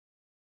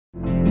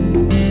In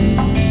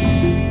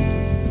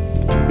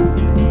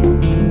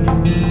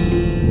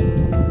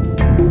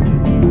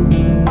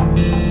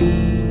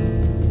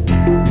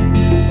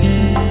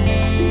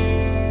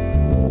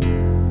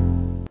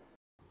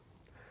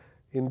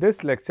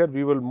this lecture,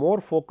 we will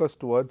more focus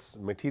towards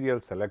material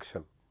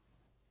selection.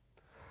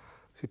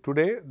 See,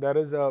 today there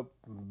is a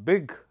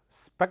big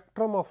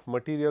spectrum of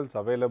materials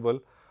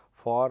available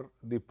for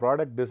the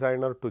product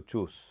designer to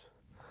choose,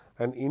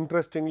 and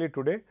interestingly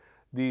today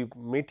the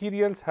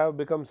materials have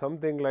become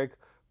something like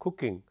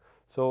cooking.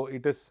 So,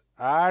 it is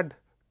add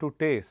to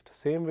taste.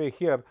 Same way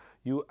here,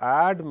 you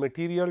add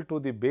material to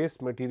the base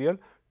material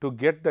to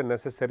get the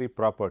necessary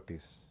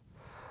properties.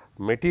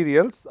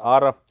 Materials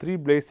are of three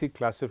basic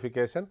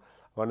classification.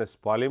 One is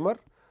polymer,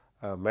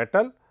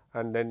 metal,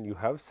 and then you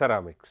have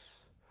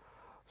ceramics.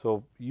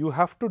 So, you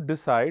have to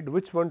decide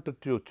which one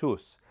to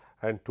choose,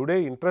 and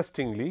today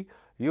interestingly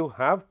you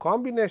have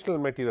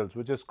combinational materials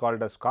which is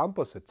called as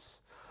composites.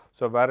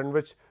 So, wherein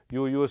which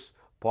you use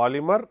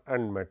polymer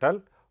and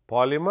metal,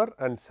 polymer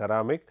and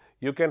ceramic,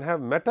 you can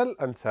have metal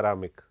and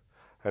ceramic,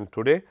 and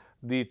today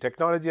the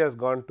technology has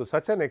gone to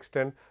such an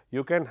extent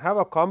you can have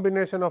a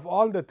combination of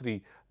all the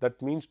three.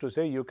 That means to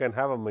say you can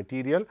have a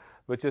material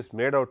which is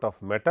made out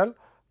of metal,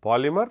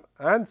 polymer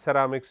and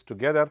ceramics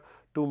together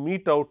to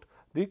meet out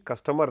the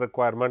customer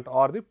requirement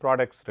or the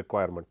product's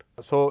requirement.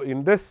 So,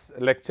 in this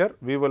lecture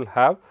we will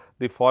have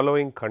the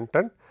following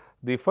content.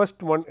 The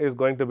first one is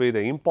going to be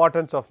the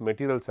importance of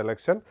material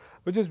selection,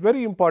 which is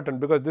very important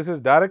because this is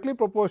directly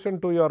proportional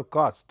to your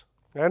cost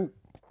and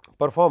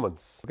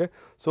performance. Okay.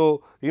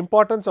 So,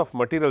 importance of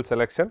material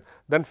selection,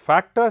 then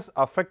factors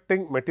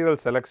affecting material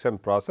selection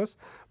process,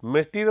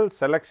 material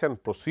selection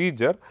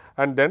procedure,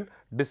 and then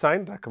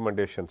design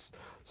recommendations.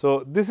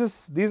 So,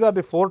 these are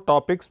the four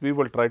topics we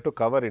will try to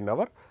cover in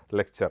our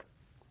lecture.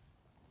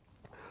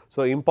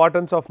 So,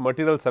 importance of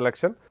material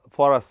selection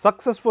for a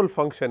successful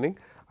functioning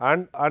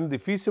and the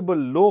feasible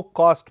low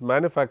cost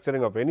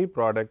manufacturing of any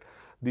product,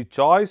 the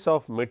choice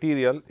of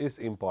material is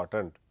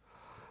important.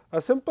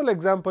 A simple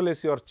example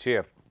is your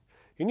chair.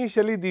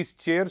 Initially these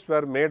chairs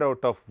were made out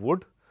of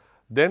wood,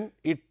 then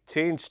it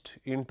changed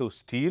into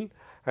steel,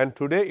 and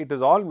today it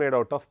is all made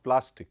out of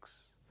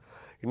plastics.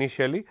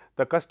 Initially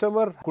the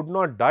customer could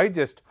not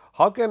digest,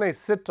 how can I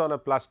sit on a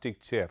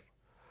plastic chair,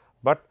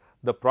 but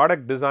the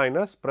product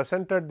designers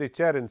presented the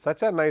chair in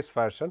such a nice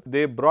fashion,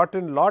 they brought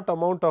in lot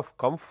amount of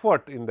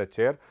comfort in the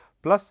chair,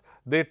 plus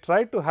they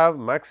tried to have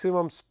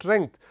maximum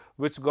strength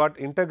which got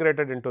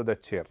integrated into the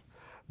chair.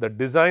 The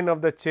design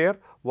of the chair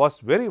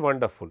was very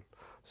wonderful.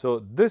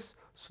 So, this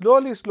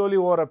slowly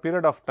over a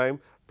period of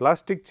time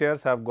plastic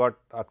chairs have got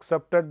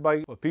accepted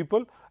by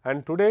people,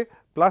 and today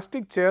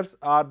plastic chairs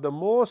are the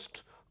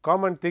most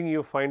common thing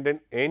you find in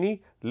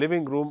any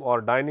living room or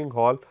dining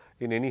hall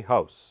in any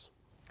house.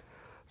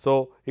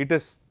 So, it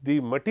is the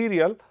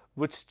material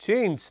which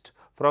changed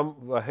from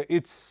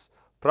its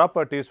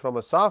properties from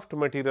a soft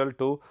material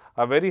to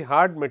a very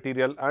hard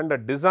material, and a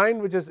design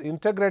which is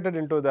integrated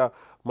into the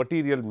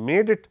material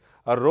made it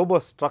a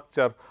robust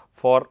structure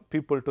for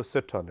people to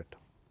sit on it.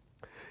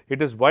 It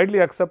is widely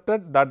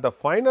accepted that the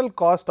final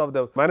cost of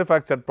the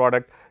manufactured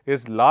product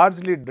is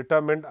largely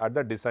determined at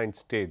the design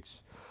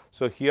stage.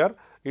 So, here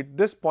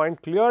this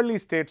point clearly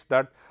states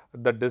that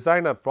the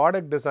designer,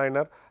 product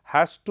designer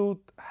has to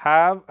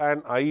have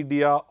an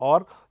idea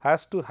or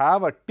has to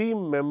have a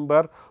team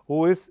member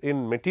who is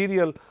in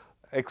material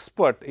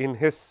expert in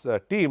his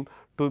team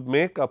to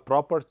make a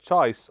proper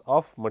choice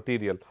of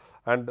material.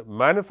 And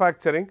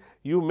manufacturing,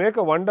 you make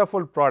a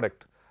wonderful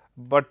product,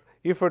 but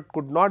if it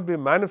could not be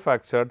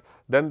manufactured,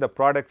 then the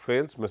product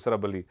fails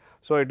miserably.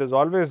 So, it is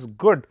always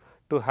good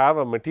to have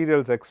a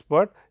materials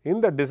expert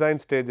in the design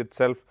stage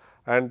itself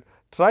and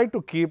try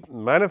to keep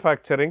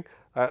manufacturing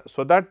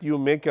so that you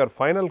make your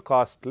final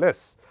cost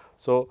less.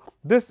 So,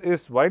 this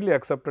is widely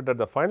accepted that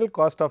the final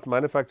cost of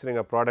manufacturing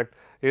a product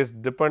is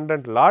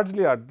dependent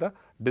largely at the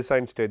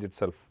design stage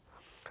itself.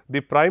 The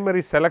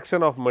primary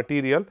selection of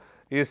material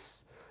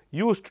is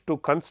used to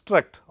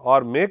construct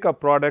or make a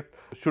product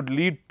should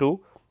lead to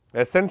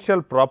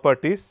essential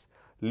properties,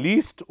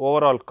 least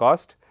overall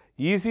cost,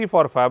 easy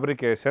for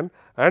fabrication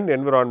and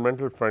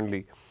environmental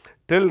friendly.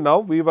 Till now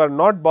we were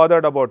not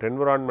bothered about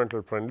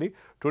environmental friendly.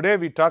 Today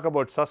we talk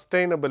about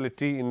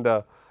sustainability in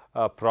the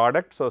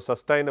product. So,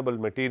 sustainable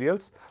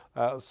materials.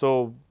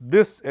 So,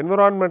 this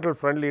environmental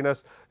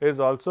friendliness is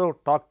also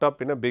talked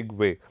up in a big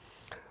way.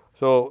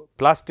 So,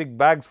 plastic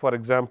bags for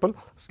example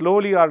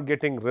slowly are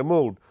getting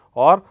removed,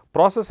 or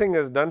processing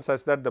is done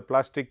such that the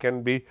plastic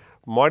can be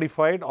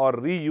modified or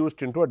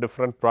reused into a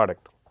different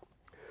product.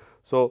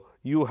 So,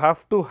 you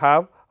have to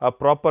have a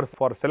proper,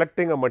 for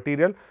selecting a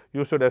material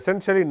you should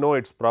essentially know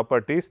its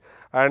properties,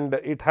 and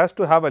it has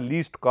to have a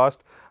least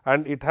cost,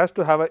 and it has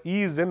to have a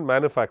ease in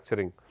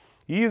manufacturing.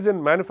 Ease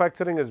in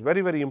manufacturing is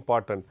very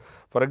important.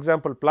 For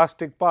example,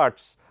 plastic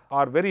parts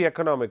are very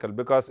economical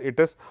because it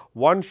is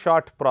one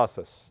shot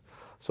process.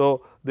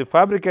 So, the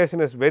fabrication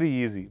is very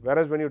easy,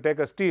 whereas when you take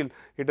a steel,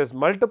 it is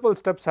multiple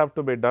steps have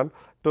to be done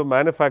to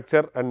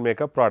manufacture and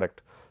make a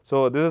product.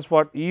 So, this is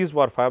what E is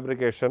for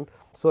fabrication.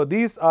 So,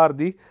 these are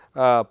the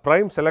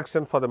prime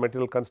selection for the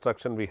material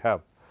construction we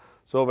have.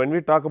 So, when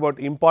we talk about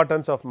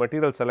importance of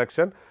material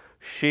selection,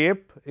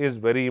 shape is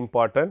very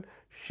important,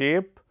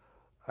 shape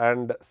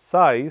and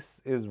size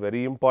is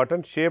very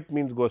important. Shape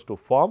means goes to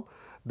form,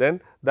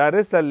 then there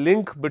is a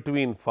link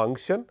between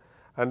function,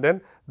 and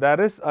then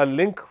there is a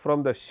link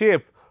from the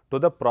shape to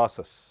the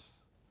process,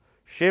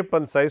 shape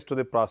and size to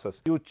the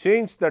process. You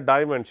change the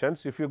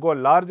dimensions, if you go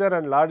larger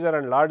and larger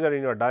and larger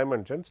in your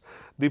dimensions,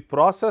 the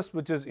process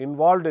which is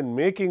involved in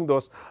making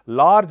those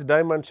large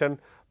dimension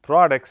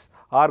products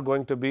are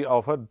going to be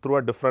offered through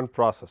a different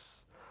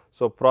process.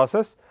 So,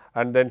 process,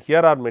 and then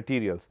here are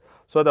materials.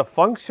 So, the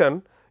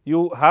function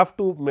you have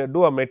to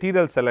do a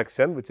material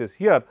selection which is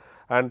here,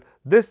 and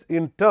this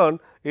in turn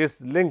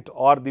is linked,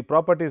 or the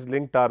properties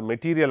linked are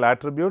material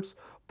attributes,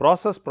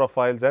 process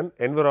profiles and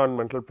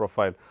environmental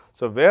profile.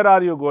 So, where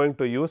are you going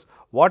to use,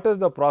 what is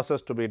the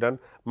process to be done,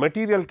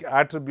 material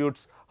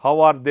attributes, how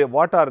are they,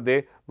 what are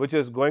they, which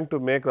is going to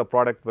make the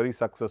product very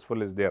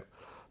successful is there.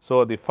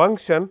 So, the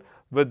function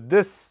with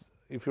this,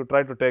 if you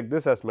try to take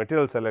this as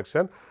material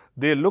selection,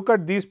 they look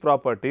at these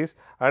properties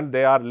and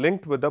they are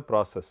linked with the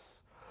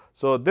process.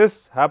 So,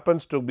 this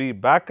happens to be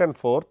back and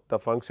forth, the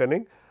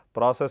functioning,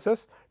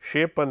 processes,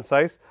 shape and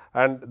size,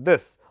 and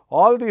this,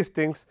 all these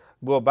things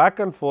go back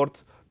and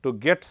forth to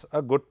get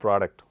a good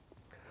product.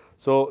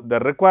 So, the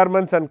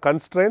requirements and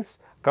constraints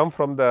come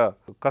from the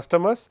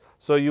customers.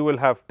 So, you will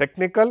have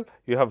technical,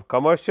 you have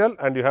commercial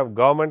and you have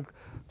government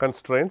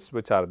constraints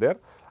which are there,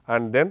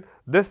 and then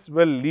this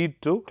will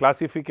lead to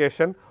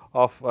clarification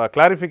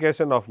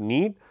of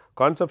need,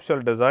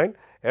 conceptual design,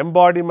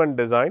 embodiment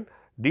design,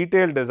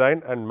 detailed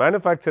design and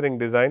manufacturing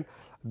design.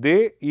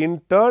 They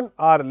in turn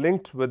are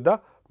linked with the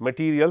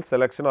material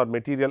selection or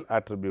material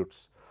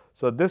attributes.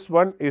 So, this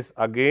one is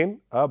again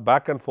a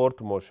back and forth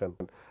motion.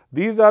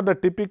 These are the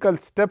typical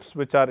steps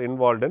which are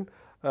involved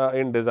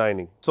in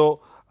designing.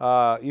 So,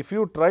 if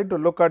you try to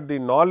look at the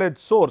knowledge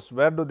source,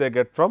 where do they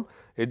get from?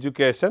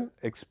 Education,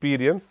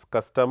 experience,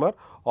 customer,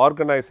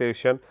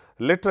 organization,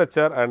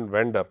 literature and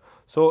vendor.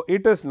 So,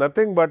 it is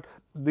nothing but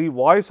the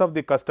voice of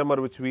the customer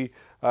which we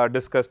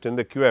discussed in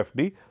the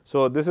QFD.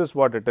 So, this is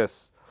what it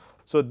is.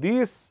 So,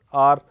 these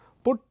are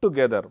put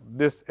together,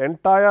 this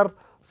entire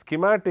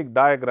schematic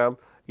diagram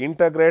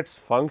integrates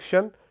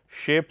function,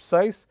 shape,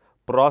 size,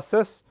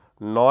 process,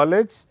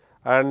 knowledge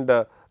and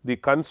the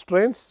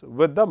constraints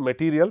with the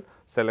material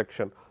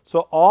selection.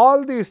 So,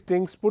 all these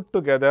things put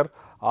together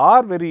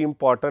are very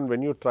important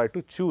when you try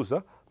to choose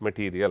a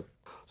material.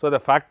 So, the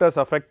factors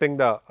affecting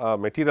the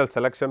material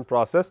selection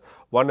process,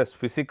 one is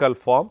physical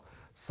form,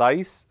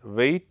 size,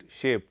 weight,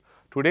 shape.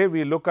 Today,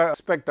 we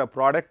expect a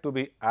product to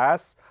be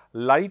as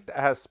light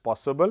as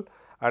possible,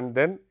 and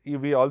then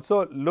we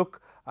also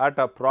look at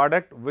a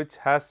product which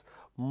has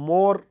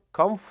more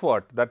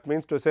comfort, that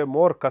means to say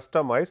more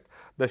customized.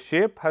 The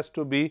shape has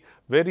to be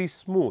very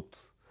smooth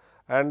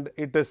and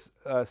it is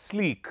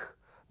sleek.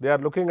 They are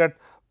looking at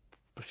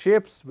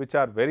shapes which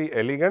are very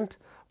elegant,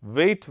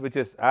 weight which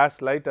is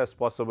as light as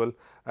possible,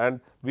 and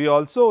we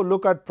also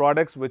look at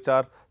products which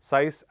are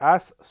size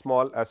as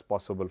small as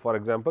possible. For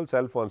example,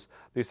 cell phones,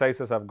 the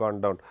sizes have gone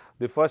down.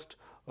 The first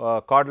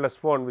cordless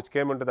phone which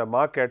came into the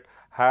market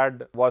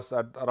was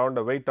at around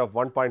a weight of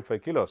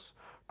 1.5 kilos.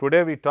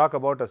 Today, we talk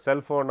about a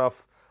cell phone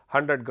of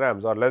 100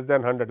 grams or less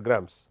than 100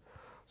 grams.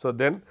 So,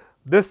 then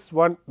this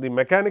one, the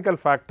mechanical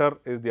factor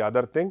is the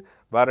other thing,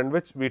 where in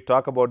which we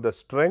talk about the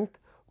strength,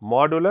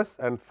 modulus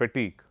and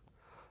fatigue.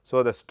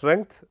 So, the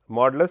strength,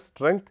 modulus,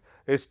 strength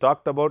is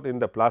talked about in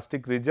the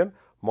plastic region,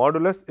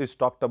 modulus is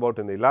talked about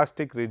in the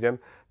elastic region,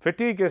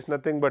 fatigue is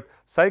nothing but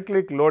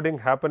cyclic loading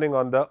happening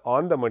on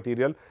the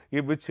material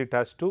which it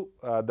has to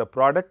the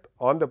product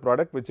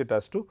which it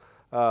has to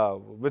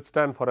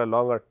withstand for a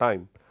longer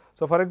time.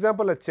 So, for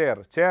example, a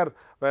chair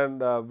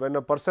when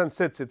a person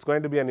sits, it is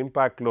going to be an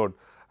impact load,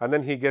 and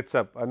then he gets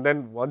up and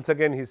then once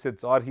again he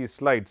sits or he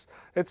slides,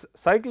 it is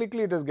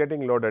cyclically it is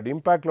getting loaded.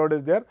 Impact load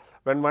is there,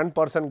 when one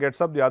person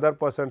gets up, the other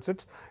person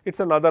sits, it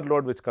is another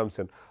load which comes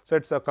in. So,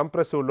 it is a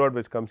compressive load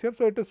which comes here.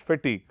 So, it is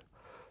fatigue.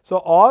 So,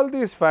 all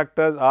these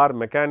factors are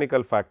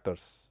mechanical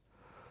factors.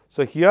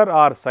 So, here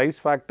are size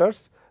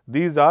factors,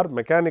 these are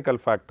mechanical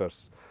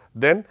factors.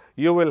 Then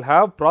you will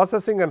have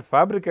processing and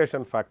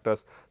fabrication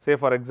factors, say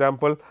for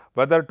example,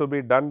 whether to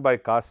be done by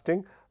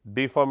casting,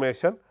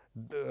 deformation.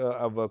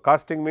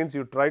 Casting means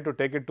you try to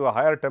take it to a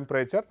higher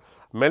temperature,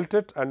 melt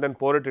it and then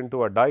pour it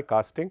into a die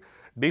casting.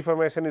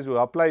 Deformation is you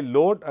apply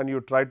load and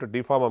you try to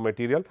deform a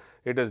material,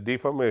 it is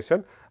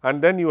deformation. And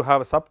then you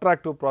have a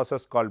subtractive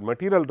process called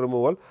material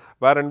removal,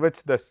 where in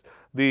which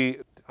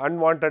the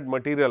unwanted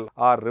material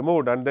are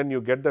removed and then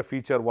you get the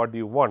feature what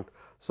you want.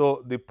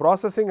 So, the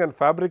processing and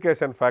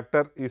fabrication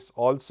factor is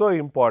also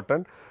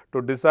important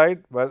to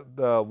decide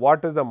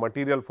what is the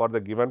material for the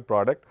given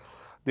product.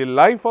 The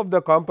life of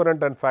the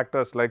component and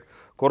factors like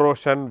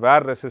corrosion,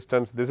 wear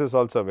resistance, this is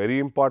also very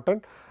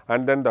important,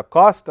 and then the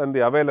cost and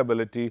the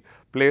availability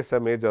plays a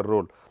major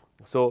role.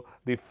 So,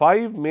 the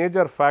 5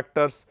 major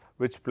factors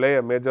which play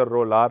a major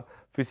role are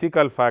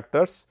physical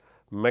factors,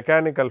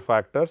 mechanical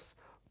factors,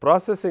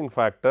 processing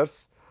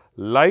factors,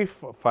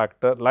 life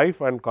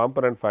and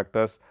component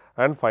factors,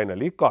 and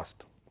finally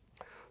cost.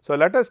 So,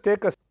 let us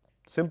take a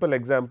simple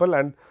example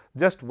and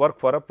just work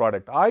for a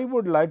product. I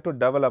would like to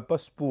develop a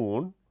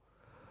spoon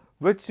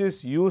which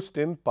is used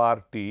in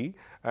party,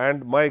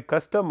 and my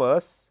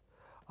customers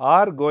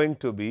are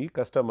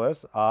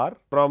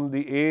from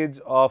the age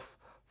of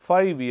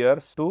 5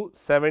 years to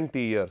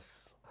 70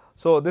 years.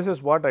 So, this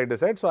is what I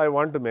decide. So, I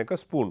want to make a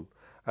spoon,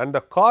 and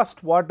the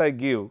cost what I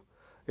give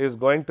is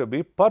going to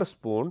be per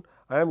spoon.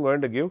 I am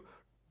going to give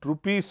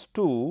rupees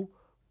 2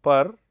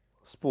 per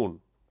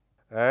spoon,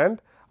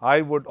 and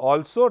I would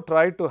also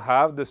try to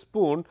have the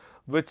spoon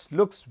which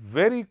looks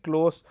very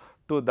close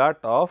to that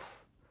of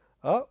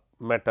a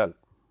metal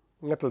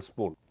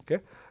spoon. Okay.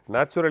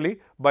 Naturally,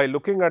 by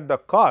looking at the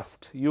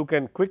cost, you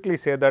can quickly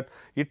say that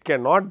it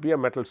cannot be a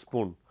metal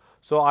spoon.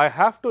 So, I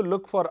have to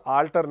look for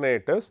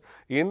alternatives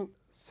in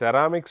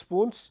ceramic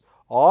spoons,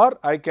 or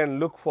I can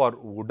look for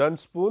wooden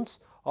spoons,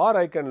 or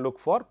I can look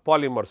for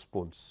polymer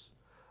spoons.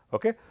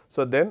 Okay.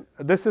 So, then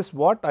this is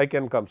what I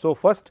can come. So,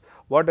 first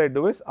what I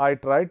do is I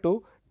try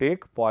to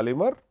take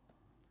polymer,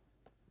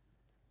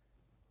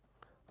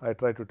 I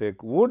try to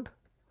take wood,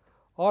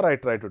 or I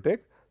try to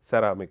take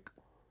ceramic.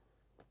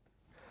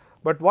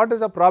 But what is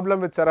the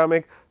problem with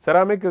ceramic?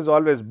 Ceramic is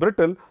always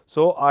brittle.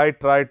 So, I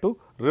try to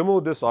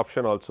remove this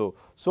option also.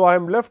 So, I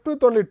am left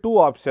with only 2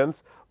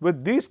 options.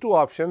 With these 2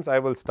 options, I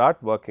will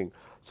start working.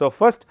 So,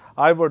 first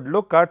I would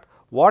look at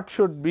what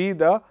should be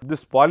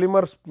this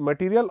polymer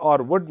material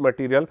or wood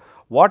material,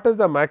 what is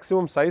the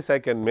maximum size I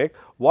can make,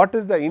 what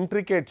is the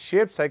intricate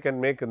shapes I can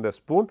make in the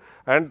spoon,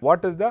 and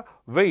what is the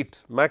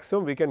weight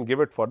maximum we can give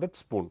it for that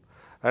spoon.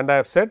 And I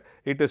have said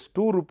it is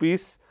 2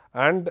 rupees,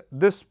 and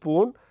this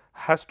spoon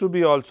has to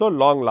be also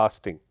long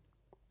lasting.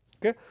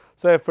 Okay.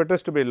 So, if it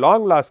is to be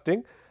long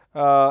lasting,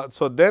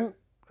 so then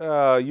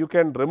you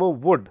can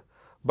remove wood,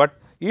 but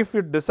if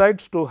it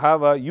decides to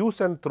have a use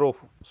and throw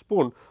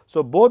spoon,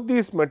 so both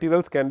these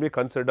materials can be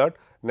considered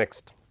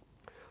next.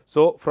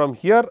 So, from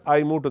here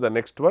I move to the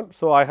next one.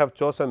 So, I have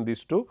chosen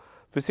these 2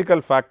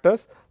 physical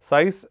factors,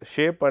 size,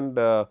 shape,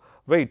 and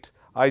weight.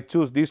 I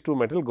choose these 2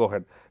 material, go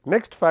ahead.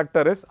 Next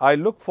factor is I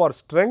look for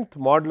strength,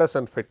 modulus,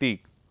 and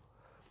fatigue.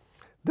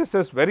 This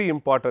is very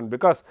important,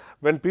 because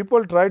when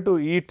people try to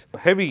eat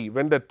heavy,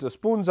 when the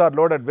spoons are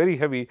loaded very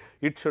heavy,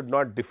 it should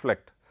not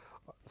deflect.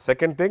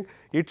 Second thing,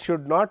 it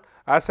should not,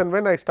 as and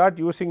when I start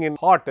using in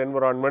hot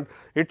environment,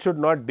 it should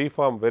not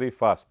deform very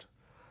fast.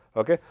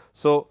 Okay.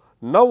 So,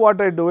 now what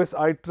I do is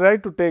I try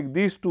to take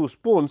these 2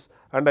 spoons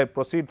and I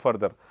proceed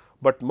further,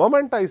 but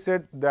moment I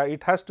said that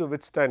it has to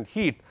withstand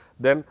heat,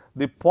 then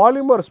the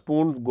polymer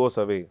spoon goes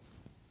away.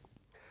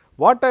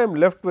 What I am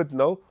left with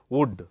now?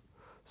 Wood.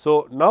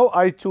 So, now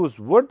I choose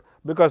wood,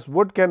 because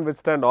wood can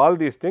withstand all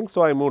these things.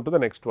 So, I move to the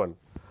next one.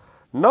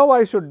 Now,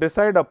 I should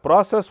decide a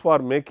process for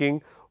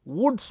making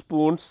wood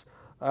spoons.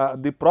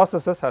 The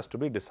processes has to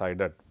be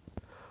decided.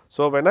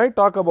 So, when I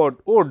talk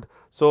about wood,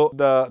 so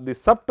the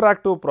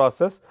subtractive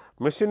process,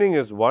 machining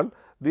is one.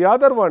 The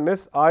other one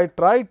is I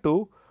try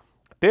to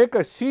take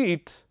a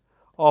sheet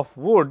of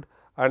wood,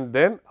 and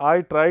then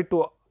I try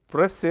to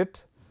press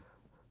it,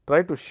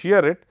 try to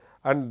shear it,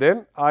 and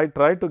then I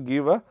try to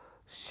give a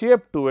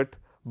shape to it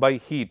by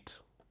heat,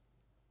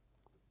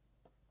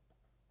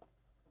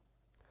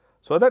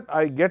 so that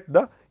I get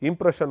the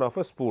impression of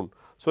a spoon.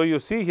 So, you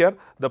see here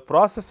the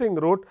processing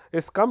route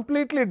is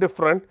completely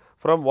different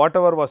from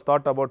whatever was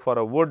thought about for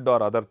a wood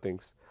or other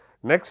things.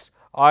 Next,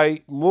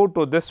 I move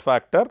to this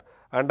factor,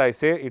 and I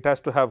say it has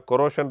to have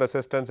corrosion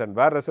resistance and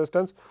wear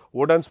resistance.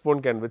 Wooden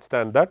spoon can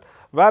withstand that.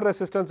 Wear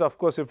resistance, of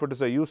course, if it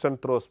is a use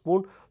and throw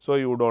spoon, so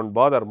you do not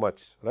bother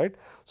much, right.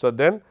 So,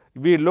 then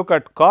we look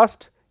at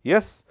cost.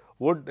 Yes,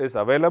 wood is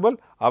available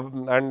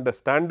and the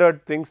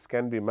standard things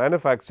can be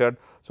manufactured.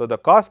 So, the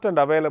cost and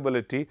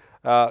availability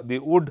the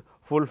wood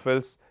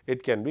fulfills,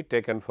 it can be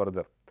taken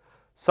further.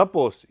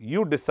 Suppose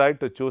you decide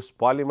to choose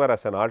polymer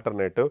as an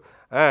alternative,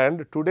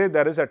 and today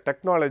there is a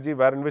technology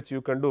wherein which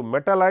you can do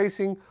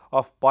metallizing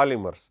of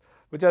polymers,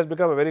 which has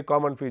become a very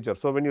common feature.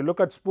 So, when you look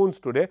at spoons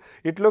today,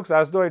 it looks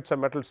as though it is a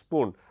metal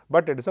spoon,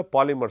 but it is a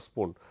polymer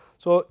spoon.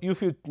 So,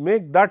 if you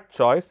make that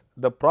choice,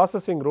 the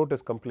processing route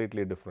is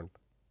completely different.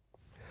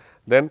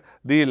 Then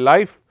the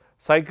life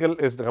cycle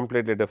is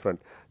completely different.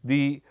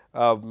 The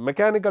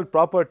mechanical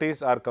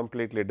properties are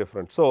completely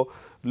different. So,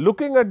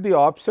 looking at the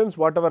options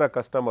whatever a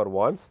customer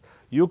wants,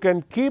 you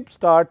can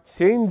start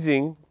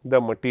changing the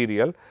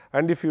material,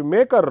 and if you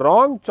make a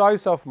wrong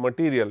choice of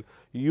material,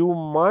 you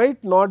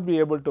might not be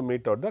able to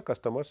meet out the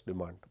customer's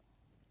demand.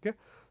 Okay.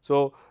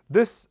 So,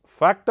 this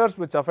factors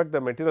which affect the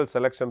material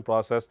selection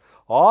process,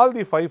 all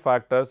the 5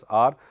 factors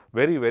are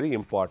very, very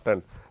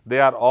important. They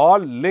are all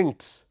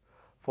linked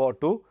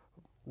to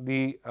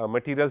the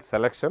material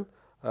selection,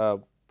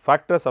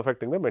 factors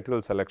affecting the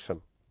material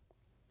selection.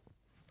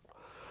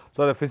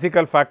 So, the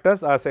physical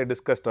factors, as I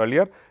discussed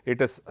earlier, it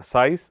is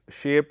size,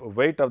 shape,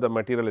 weight of the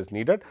material is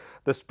needed.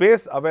 The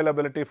space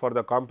availability for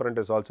the component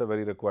is also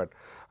very required,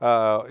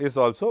 is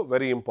also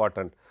very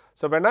important.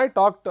 So, when I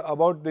talked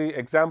about the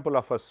example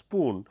of a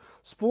spoon,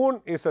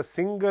 spoon is a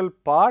single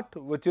part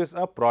which is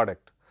a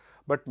product,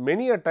 but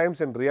many a times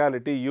in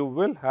reality you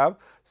will have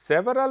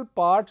several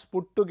parts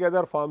put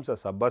together forms a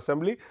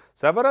sub-assembly,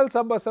 several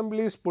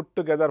sub-assemblies put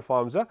together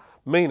forms a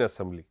main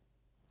assembly.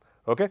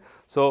 Okay.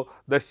 So,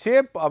 the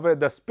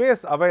the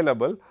space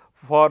available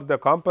for the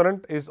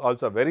component is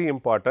also very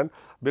important,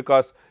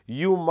 because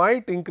you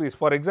might increase,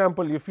 for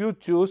example, if you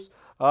choose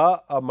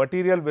a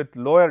material with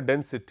lower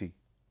density.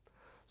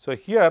 So,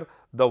 here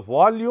the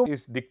volume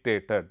is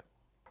dictated,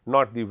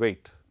 not the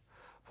weight.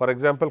 For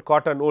example,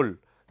 cotton wool,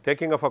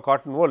 taking of a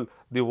cotton wool,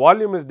 the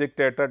volume is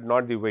dictated,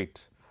 not the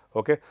weight.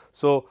 Okay.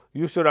 So,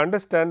 you should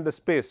understand the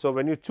space. So,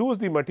 when you choose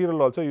the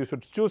material also, you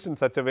should choose in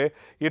such a way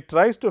it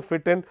tries to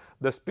fit in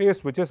the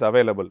space which is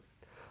available.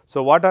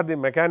 So, what are the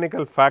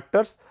mechanical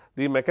factors?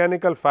 The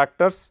mechanical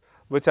factors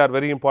which are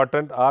very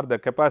important are the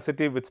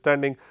capacity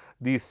withstanding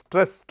the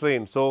stress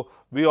strain. So,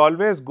 we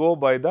always go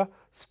by the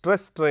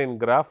stress strain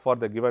graph for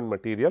the given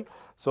material.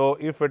 So,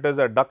 if it is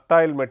a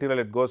ductile material,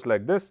 it goes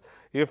like this.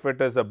 If it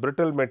is a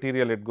brittle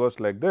material, it goes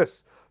like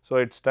this. So,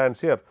 it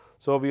stands here.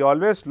 So, we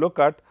always look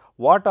at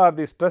what are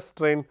the stress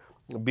strain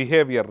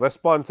behavior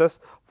responses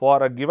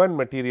for a given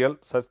material,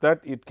 such that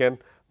it can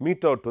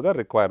meet out to the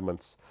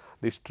requirements.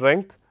 The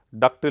strength,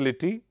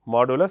 ductility,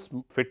 modulus,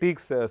 fatigue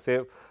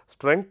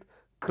strength,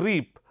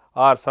 creep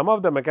are some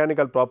of the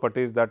mechanical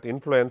properties that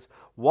influence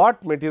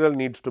what material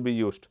needs to be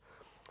used.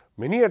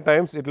 Many a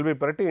times it will be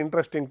pretty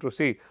interesting to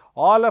see,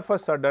 all of a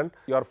sudden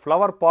your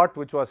flower pot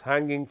which was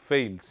hanging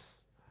fails.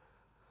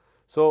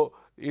 So,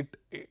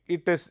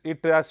 it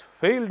has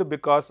failed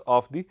because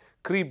of the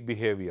creep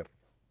behavior.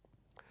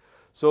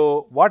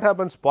 So, what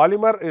happens,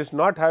 polymer is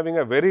not having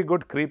a very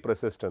good creep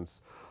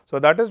resistance. So,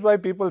 that is why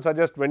people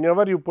suggest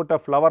whenever you put a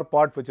flower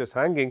pot which is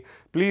hanging,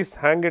 please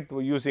hang it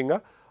using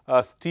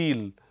a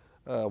steel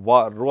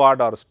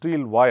rod or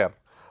steel wire.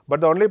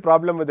 But the only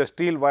problem with the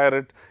steel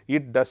wire,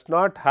 it does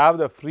not have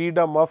the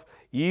freedom of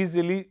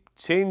easily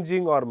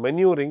changing or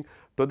maneuvering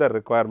to the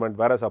requirement,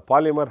 whereas a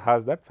polymer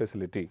has that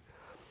facility.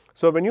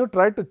 So, when you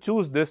try to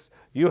choose this,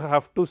 you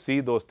have to see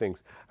those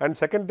things. And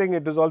second thing,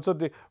 it is also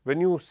the,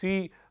 when you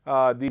see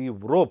the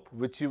rope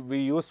which we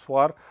use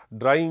for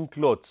drying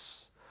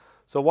clothes.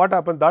 So, what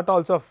happens, that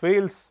also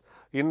fails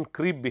in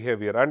creep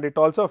behavior, and it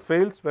also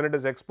fails when it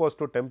is exposed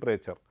to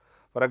temperature.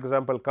 For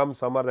example, come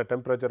summer, the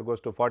temperature goes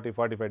to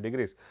 40-45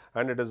 degrees,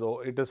 and it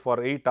is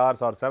for 8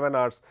 hours or 7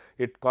 hours,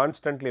 it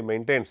constantly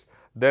maintains,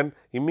 then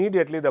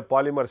immediately the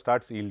polymer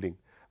starts yielding,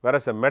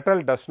 whereas a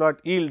metal does not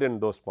yield in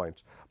those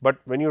points. But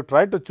when you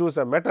try to choose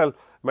a metal,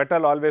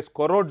 metal always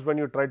corrodes when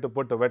you try to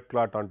put a wet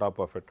cloth on top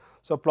of it.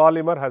 So,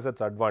 polymer has its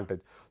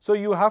advantage. So,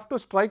 you have to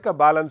strike a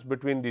balance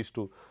between these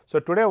two. So,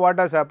 today what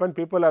has happened,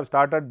 people have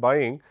started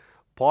buying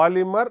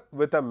polymer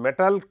with a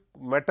metal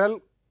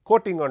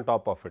coating on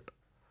top of it.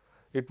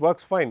 It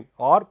works fine,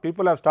 or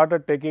people have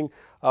started taking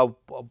a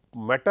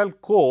metal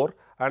core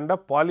and a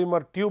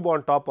polymer tube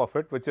on top of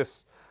it, which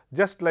is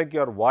just like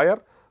your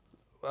wire.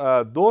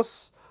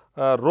 Those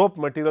rope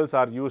materials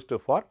are used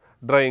for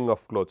drying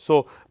of clothes.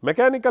 So,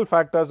 mechanical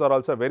factors are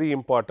also very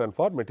important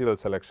for material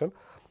selection.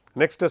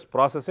 Next is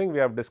processing, we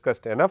have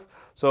discussed enough.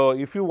 So,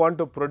 if you want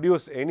to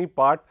produce any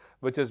part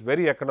which is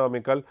very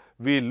economical,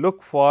 we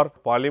look for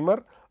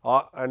polymer,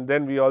 and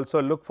then we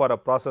also look for a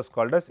process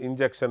called as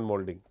injection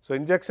molding. So,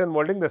 injection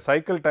molding, the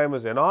cycle time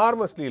is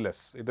enormously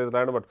less, it is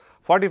around about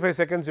 45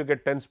 seconds you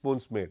get 10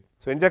 spoons made.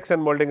 So, injection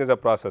molding is a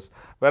process,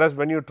 whereas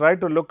when you try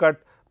to look at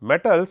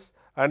metals,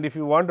 and if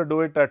you want to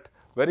do it at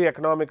very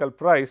economical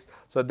price,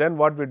 so then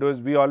what we do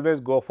is we always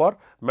go for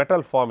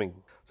metal forming.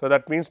 So,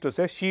 that means to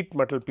say sheet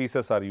metal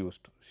pieces are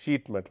used,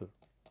 sheet metal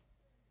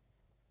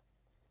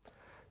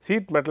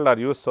are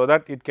used so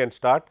that it can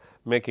start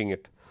making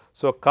it.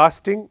 So,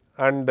 casting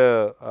and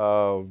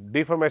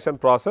deformation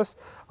process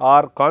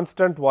are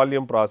constant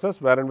volume process,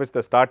 wherein which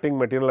the starting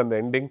material and the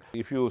ending,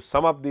 if you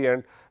sum up the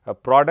end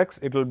products,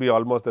 it will be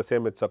almost the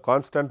same, it is a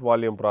constant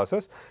volume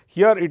process.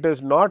 Here it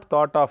is not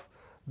thought of,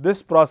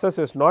 this process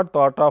is not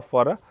thought of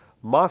for a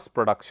mass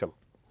production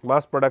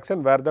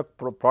where the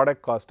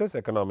product cost is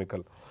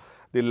economical.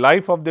 The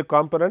life of the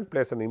component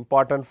plays an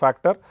important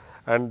factor,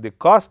 and the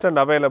cost and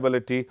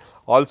availability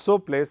also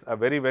plays a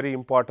very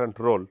important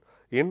role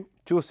in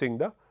choosing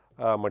the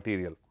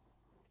material.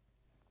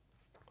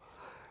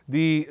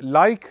 The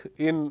like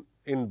in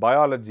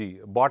biology,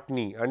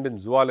 botany and in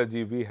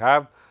zoology, we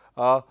have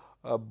a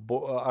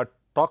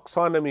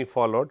taxonomy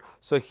followed.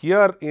 So,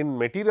 here in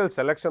material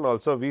selection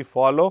also we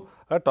follow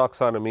a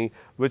taxonomy,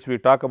 which we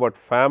talk about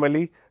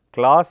family,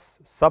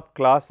 class,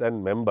 subclass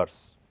and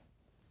members.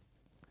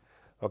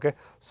 Okay.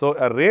 So,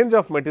 a range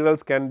of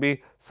materials can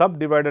be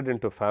subdivided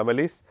into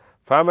families.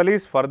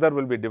 Families further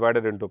will be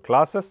divided into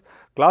classes,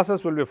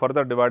 classes will be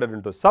further divided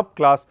into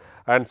subclass,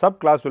 and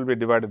subclass will be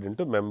divided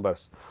into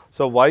members.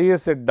 So, why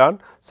is it done?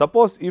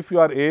 Suppose if you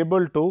are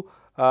able to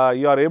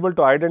you are able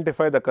to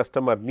identify the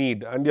customer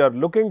need and you are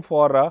looking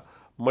for a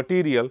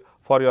material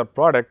for your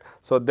product.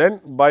 So,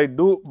 then by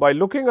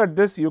looking at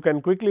this, you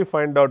can quickly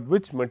find out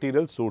which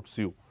material suits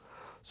you.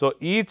 So,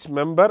 each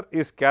member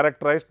is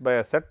characterized by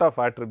a set of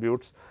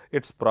attributes,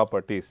 its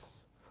properties.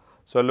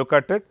 So, look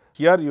at it,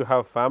 here you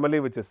have family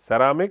which is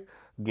ceramic,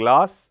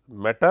 glass,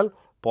 metal,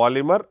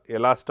 polymer,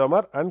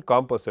 elastomer and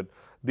composite.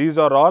 These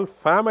are all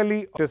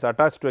family, it is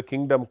attached to a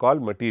kingdom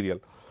called material.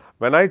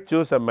 When I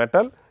choose a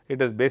metal,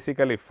 it is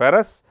basically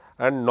ferrous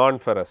and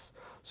non-ferrous.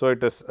 So,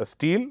 it is a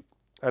steel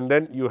and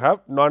then you have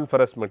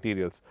non-ferrous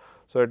materials.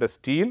 So, it is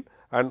steel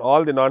and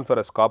all the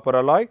non-ferrous, copper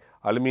alloy,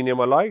 aluminum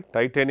alloy,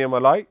 titanium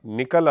alloy,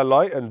 nickel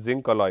alloy and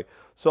zinc alloy.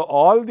 So,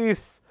 all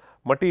these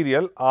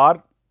material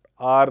are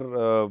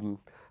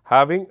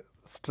having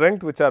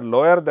strength which are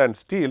lower than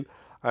steel,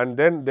 and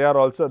then they are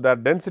also, their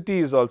density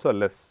is also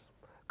less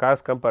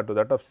as compared to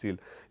that of steel.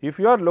 If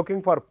you are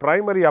looking for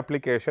primary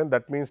application,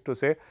 that means to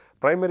say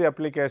primary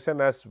application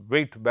as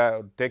weight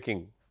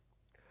taking,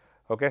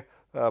 okay,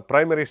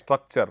 primary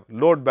structure,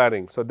 load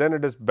bearing. So, then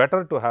it is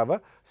better to have a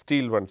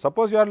steel one.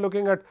 Suppose you are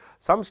looking at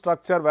some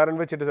structure wherein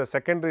which it is a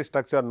secondary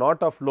structure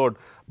not of load,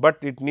 but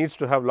it needs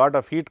to have lot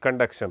of heat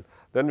conduction,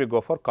 then we go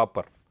for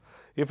copper.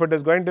 If it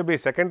is going to be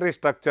secondary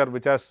structure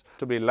which has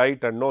to be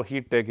light and no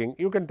heat taking,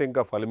 you can think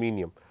of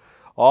aluminum.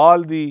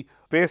 All the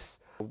space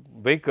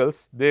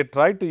vehicles, they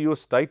try to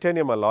use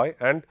titanium alloy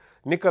and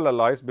nickel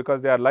alloys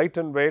because they are light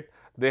in weight,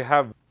 they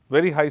have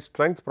very high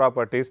strength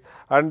properties,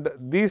 and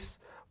these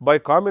by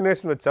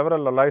combination with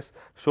several alloys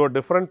show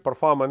different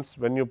performance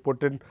when you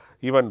put in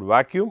even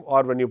vacuum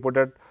or when you put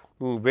at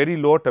very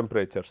low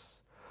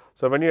temperatures.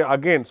 So, when you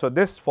again, so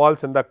this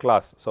falls in the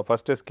class. So,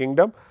 first is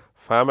kingdom,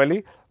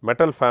 family,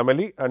 metal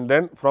family, and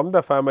then from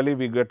the family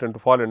we get into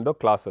fall into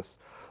classes.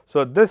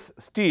 So, this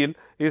steel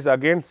is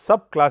again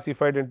sub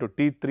classified into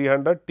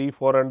T300,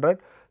 T400,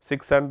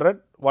 600,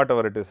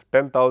 whatever it is,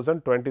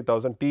 10,000,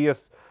 20,000,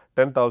 TS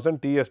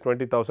 10,000, TS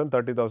 20,000,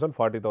 30,000,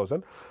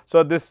 40,000.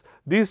 So,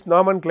 these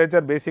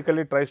nomenclature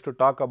basically tries to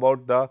talk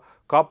about the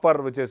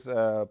copper which is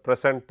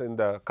present in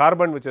the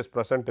carbon which is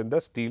present in the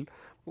steel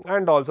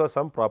and also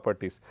some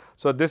properties.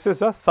 So, this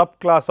is a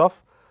subclass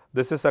of,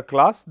 this is a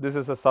class, this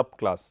is a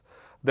subclass.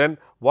 Then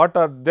what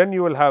are, then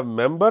you will have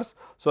members.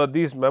 So,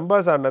 these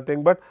members are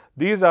nothing but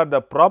these are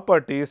the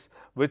properties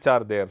which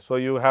are there. So,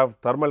 you have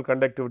thermal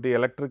conductivity,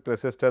 electric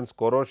resistance,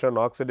 corrosion,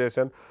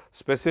 oxidation,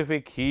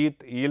 specific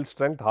heat, yield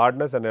strength,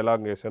 hardness and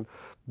elongation.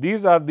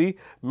 These are the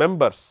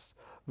members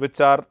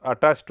which are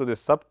attached to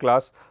this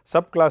subclass,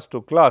 subclass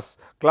to class,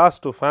 class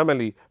to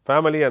family,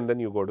 family, and then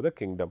you go to the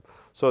kingdom.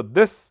 So,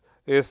 this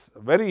is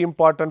very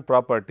important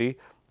property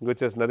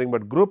which is nothing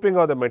but grouping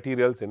of the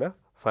materials in a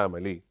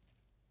family.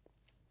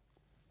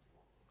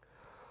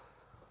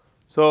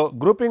 So,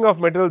 grouping of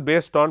material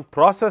based on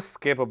process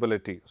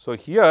capability. So,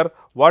 here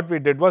what we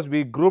did was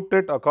we grouped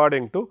it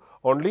according to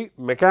only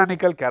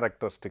mechanical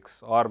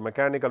characteristics or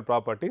mechanical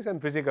properties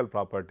and physical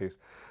properties,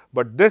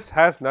 but this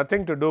has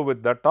nothing to do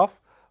with that of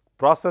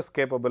process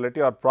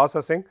capability or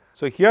processing.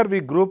 So, here we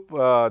group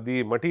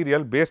the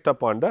material based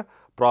upon the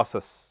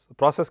process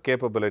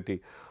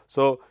capability.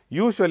 So,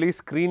 usually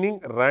screening,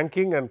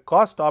 ranking and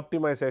cost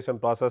optimization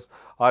process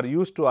are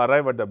used to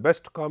arrive at the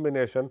best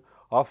combination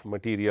of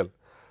material.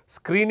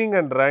 Screening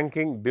and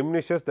ranking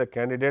diminishes the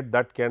candidate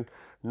that can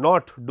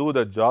not do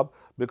the job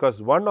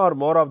because one or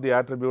more of the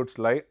attributes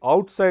lie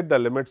outside the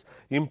limits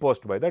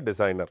imposed by the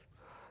designer.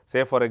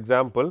 Say for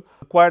example,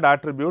 required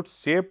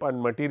attributes, shape and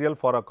material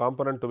for a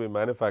component to be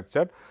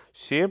manufactured.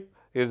 Shape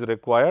is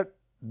required,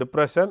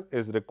 depression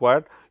is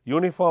required,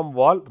 uniform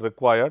wall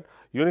required,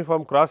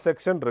 uniform cross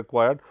section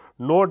required,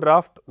 no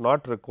draft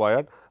not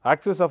required,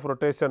 axis of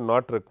rotation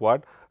not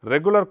required,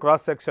 regular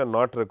cross section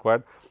not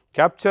required,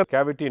 capture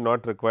cavity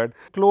not required,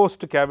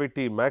 closed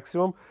cavity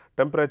maximum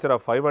temperature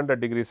of 500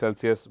 degrees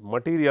Celsius,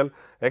 material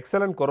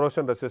excellent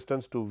corrosion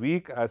resistance to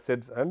weak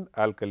acids and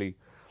alkali.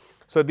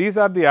 So, these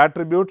are the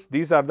attributes,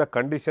 these are the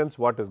conditions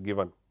what is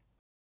given.